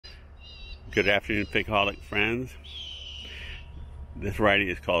Good afternoon, Figaholic friends. This variety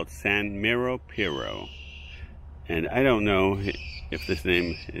is called Miro Piro, and I don't know if this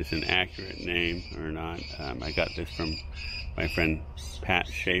name is an accurate name or not. I got this from my friend Pat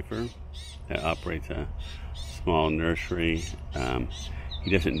Schaefer that operates a small nursery.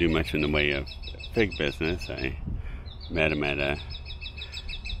 He doesn't do much in the way of fig business. I met him at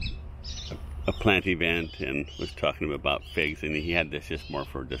a plant event and was talking to him about figs, and he had this just more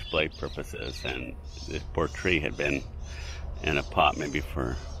for display purposes, and this poor tree had been in a pot maybe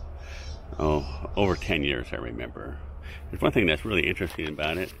for over 10 years, I remember. There's one thing that's really interesting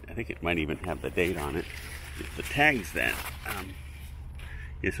about it. I think it might even have the date on it. It's the tags that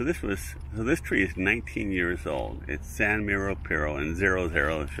so this tree is 19 years old. It's Miro Piro, and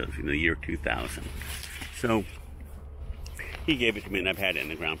 00 shows the year 2000. So he gave it to me, and I've had it in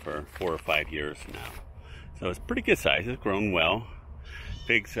the ground for 4 or 5 years now. So it's pretty good size. It's grown well.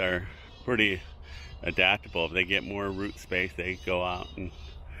 Figs are pretty adaptable. If they get more root space, they go out and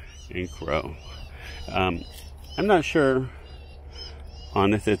grow. I'm not sure on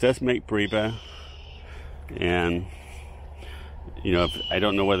this. It does make breba, and I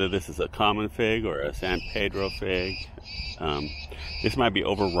don't know whether this is a common fig or a San Pedro fig. This might be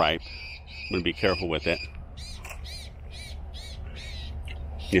overripe. I'm going to be careful with it.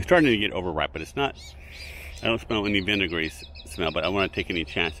 It's starting to get overripe, but it's not. I don't smell any vinegary smell, but I want to take any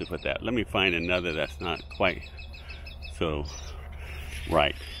chances with that. Let me find another that's not quite so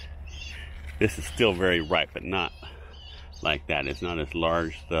ripe. This is still very ripe, but not like that. It's not as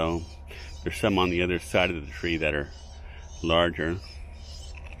large, though. There's some on the other side of the tree that are larger.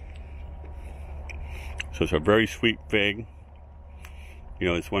 So it's a very sweet fig.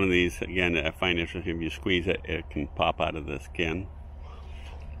 It's one of these, again, that I find interesting. If you squeeze it, it can pop out of the skin.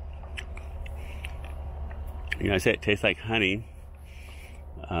 I say it tastes like honey.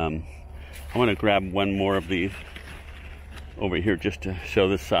 I want to grab one more of these over here just to show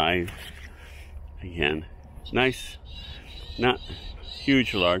the size. Again, nice, not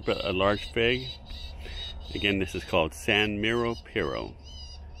huge large, but a large fig. Again, this is called Miro Piro.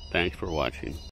 Thanks for watching.